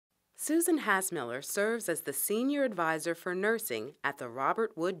Susan Hassmiller serves as the Senior Advisor for Nursing at the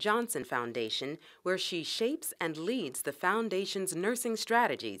Robert Wood Johnson Foundation, where she shapes and leads the foundation's nursing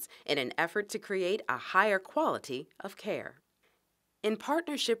strategies in an effort to create a higher quality of care. In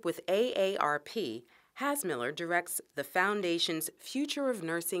partnership with AARP, Hassmiller directs the Foundation's Future of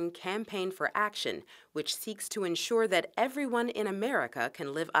Nursing Campaign for Action, which seeks to ensure that everyone in America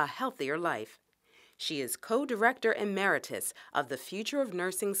can live a healthier life. She is co-director emeritus of the Future of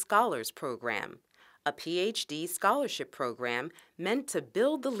Nursing Scholars Program, a PhD scholarship program meant to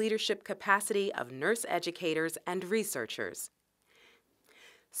build the leadership capacity of nurse educators and researchers.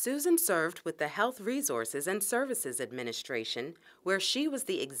 Susan served with the Health Resources and Services Administration, where she was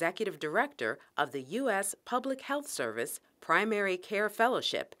the executive director of the U.S. Public Health Service Primary Care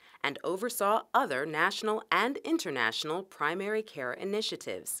Fellowship and oversaw other national and international primary care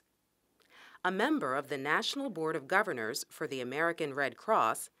initiatives. A member of the National Board of Governors for the American Red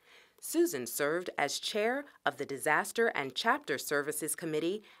Cross, Susan served as chair of the Disaster and Chapter Services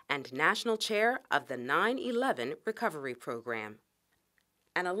Committee and national chair of the 9/11 Recovery Program.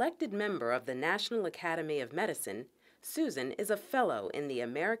 An elected member of the National Academy of Medicine, Susan is a fellow in the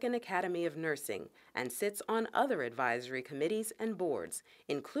American Academy of Nursing and sits on other advisory committees and boards,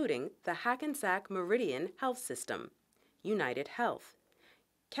 including the Hackensack Meridian Health System, United Health,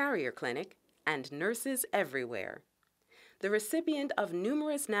 Carrier Clinic, and Nurses Everywhere. The recipient of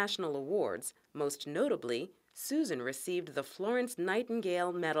numerous national awards, most notably, Susan received the Florence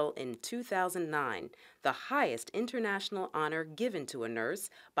Nightingale Medal in 2009, the highest international honor given to a nurse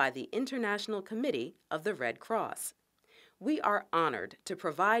by the International Committee of the Red Cross. We are honored to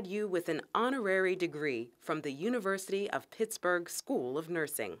provide you with an honorary degree from the University of Pittsburgh School of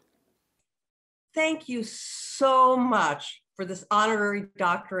Nursing. Thank you so much for this honorary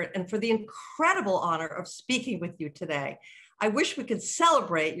doctorate and for the incredible honor of speaking with you today. I wish we could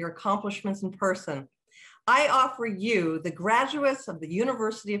celebrate your accomplishments in person. I offer you, the graduates of the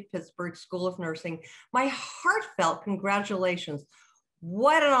University of Pittsburgh School of Nursing, my heartfelt congratulations.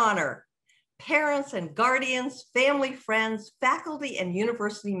 What an honor. Parents and guardians, family, friends, faculty, and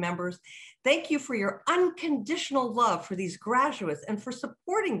university members, thank you for your unconditional love for these graduates and for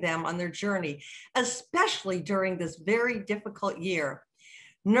supporting them on their journey, especially during this very difficult year.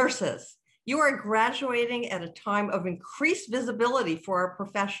 Nurses, you are graduating at a time of increased visibility for our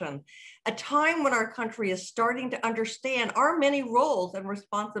profession, a time when our country is starting to understand our many roles and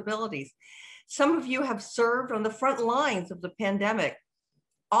responsibilities. Some of you have served on the front lines of the pandemic.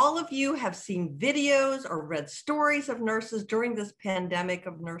 All of you have seen videos or read stories of nurses during this pandemic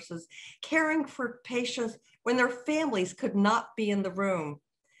of nurses caring for patients when their families could not be in the room.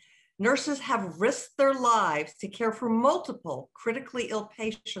 Nurses have risked their lives to care for multiple critically ill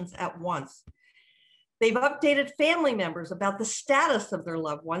patients at once. They've updated family members about the status of their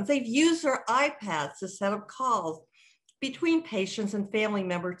loved ones. They've used their iPads to set up calls between patients and family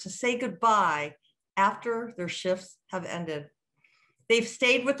members to say goodbye after their shifts have ended. They've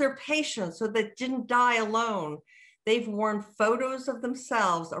stayed with their patients so they didn't die alone. They've worn photos of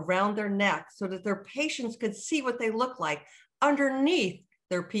themselves around their neck so that their patients could see what they look like underneath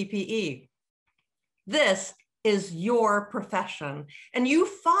their PPE. This is your profession, and you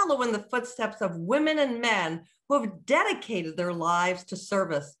follow in the footsteps of women and men who have dedicated their lives to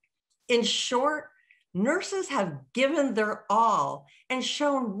service. In short, nurses have given their all and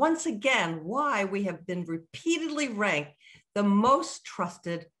shown once again why we have been repeatedly ranked the most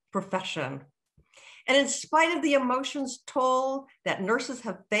trusted profession. And in spite of the emotions toll that nurses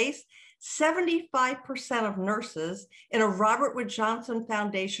have faced, 75% of nurses in a Robert Wood Johnson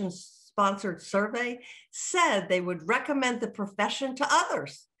Foundation sponsored survey said they would recommend the profession to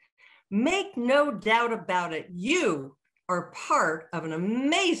others. Make no doubt about it, you are part of an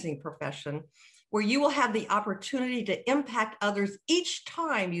amazing profession where you will have the opportunity to impact others each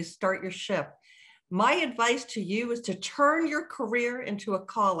time you start your shift. My advice to you is to turn your career into a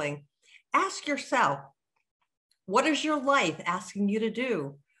calling. Ask yourself, what is your life asking you to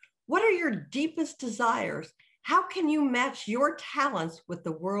do? What are your deepest desires? How can you match your talents with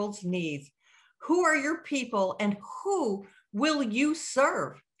the world's needs? Who are your people and who will you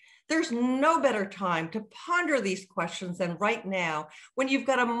serve? There's no better time to ponder these questions than right now when you've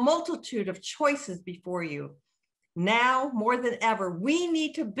got a multitude of choices before you. Now, more than ever, we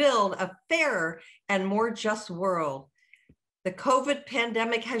need to build a fairer and more just world. The COVID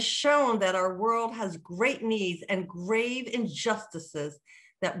pandemic has shown that our world has great needs and grave injustices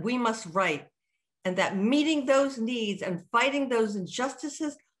that we must right, and that meeting those needs and fighting those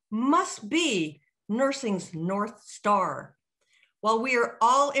injustices must be nursing's North Star. While we are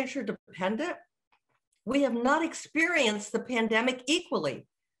all interdependent, we have not experienced the pandemic equally.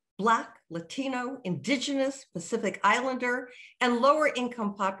 Black, Latino, Indigenous, Pacific Islander, and lower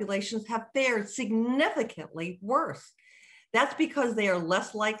income populations have fared significantly worse. That's because they are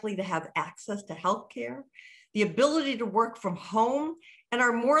less likely to have access to healthcare, the ability to work from home, and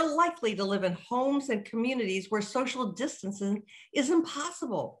are more likely to live in homes and communities where social distancing is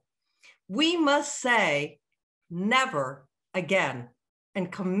impossible. We must say never again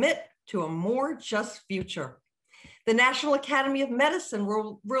and commit to a more just future. The National Academy of Medicine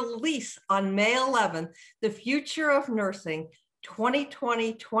will release on May 11th, The Future of Nursing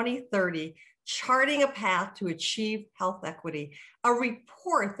 2020-2030, Charting a Path to Achieve Health Equity, a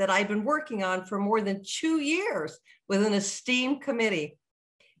report that I've been working on for more than 2 years with an esteemed committee.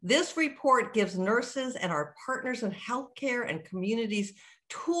 This report gives nurses and our partners in healthcare and communities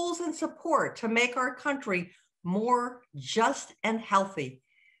tools and support to make our country more just and healthy.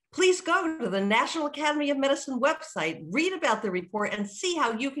 Please go to the National Academy of Medicine website, read about the report, and see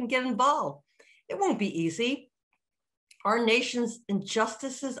how you can get involved. It won't be easy. Our nation's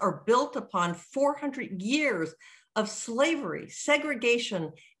injustices are built upon 400 years of slavery,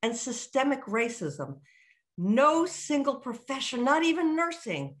 segregation, and systemic racism. No single profession, not even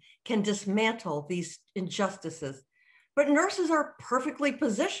nursing, can dismantle these injustices. But nurses are perfectly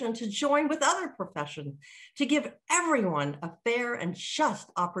positioned to join with other professions to give everyone a fair and just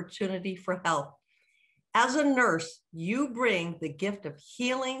opportunity for health. As a nurse, you bring the gift of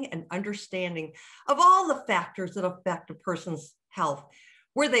healing and understanding of all the factors that affect a person's health,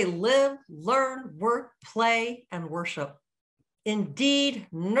 where they live, learn, work, play, and worship. Indeed,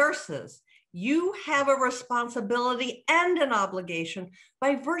 nurses, you have a responsibility and an obligation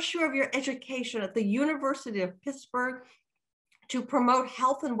by virtue of your education at the University of Pittsburgh to promote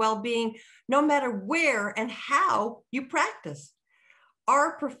health and well-being no matter where and how you practice.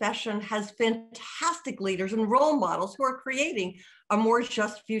 Our profession has fantastic leaders and role models who are creating a more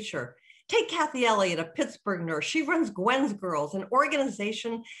just future. Take Kathy Elliott, a Pittsburgh nurse. She runs Gwen's Girls, an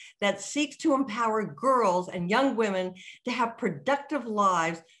organization that seeks to empower girls and young women to have productive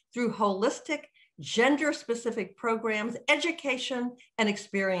lives through holistic, gender-specific programs, education, and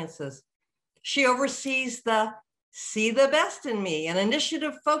experiences. She oversees the See the Best in Me, an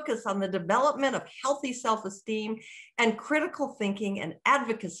initiative focused on the development of healthy self-esteem and critical thinking and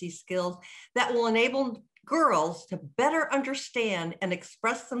advocacy skills that will enable girls to better understand and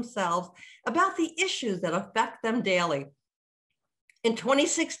express themselves about the issues that affect them daily. In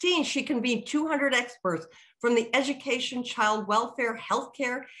 2016, she convened 200 experts from the education, child welfare,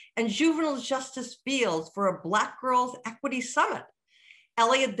 healthcare, and juvenile justice fields for a Black Girls Equity Summit.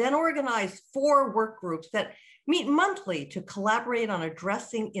 Elliott then organized 4 work groups that meet monthly to collaborate on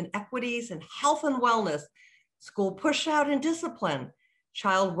addressing inequities in health and wellness, school pushout and discipline,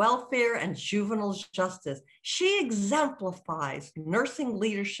 child welfare, and juvenile justice. She exemplifies nursing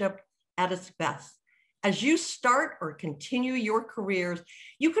leadership at its best. As you start or continue your careers,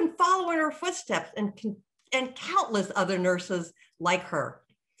 you can follow in her footsteps and countless other nurses like her.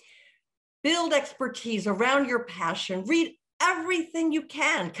 Build expertise around your passion, read everything you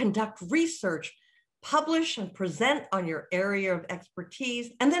can, conduct research, publish and present on your area of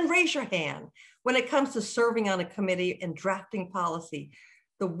expertise, and then raise your hand when it comes to serving on a committee and drafting policy.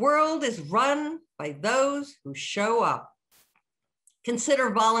 The world is run by those who show up.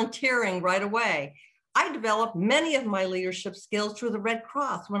 Consider volunteering right away. I developed many of my leadership skills through the Red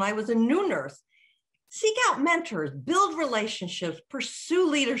Cross when I was a new nurse. Seek out mentors, build relationships, pursue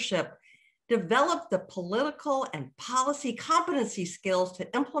leadership, develop the political and policy competency skills to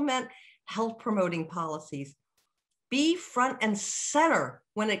implement health promoting policies. Be front and center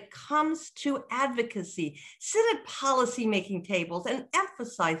when it comes to advocacy. Sit at policy-making tables and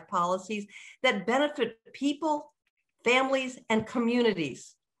emphasize policies that benefit people, families, and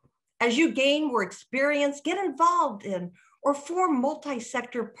communities. As you gain more experience, get involved in or form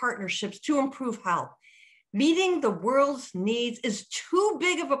multi-sector partnerships to improve health. Meeting the world's needs is too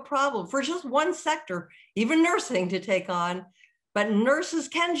big of a problem for just one sector, even nursing, to take on. But nurses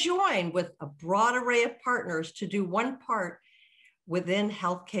can join with a broad array of partners to do one part within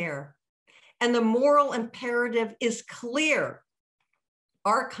healthcare. And the moral imperative is clear.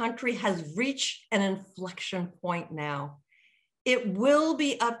 Our country has reached an inflection point now. It will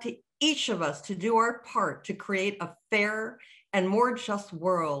be up to each of us to do our part to create a fairer and more just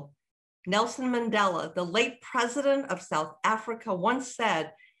world. Nelson Mandela, the late president of South Africa, once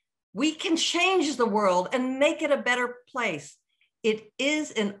said, "We can change the world and make it a better place. It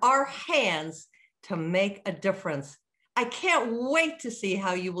is in our hands to make a difference." I can't wait to see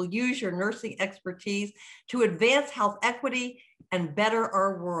how you will use your nursing expertise to advance health equity and better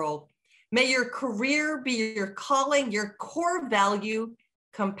our world. May your career be your calling, your core value,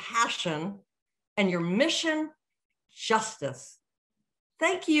 compassion, and your mission, justice.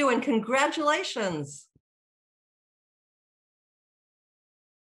 Thank you and congratulations.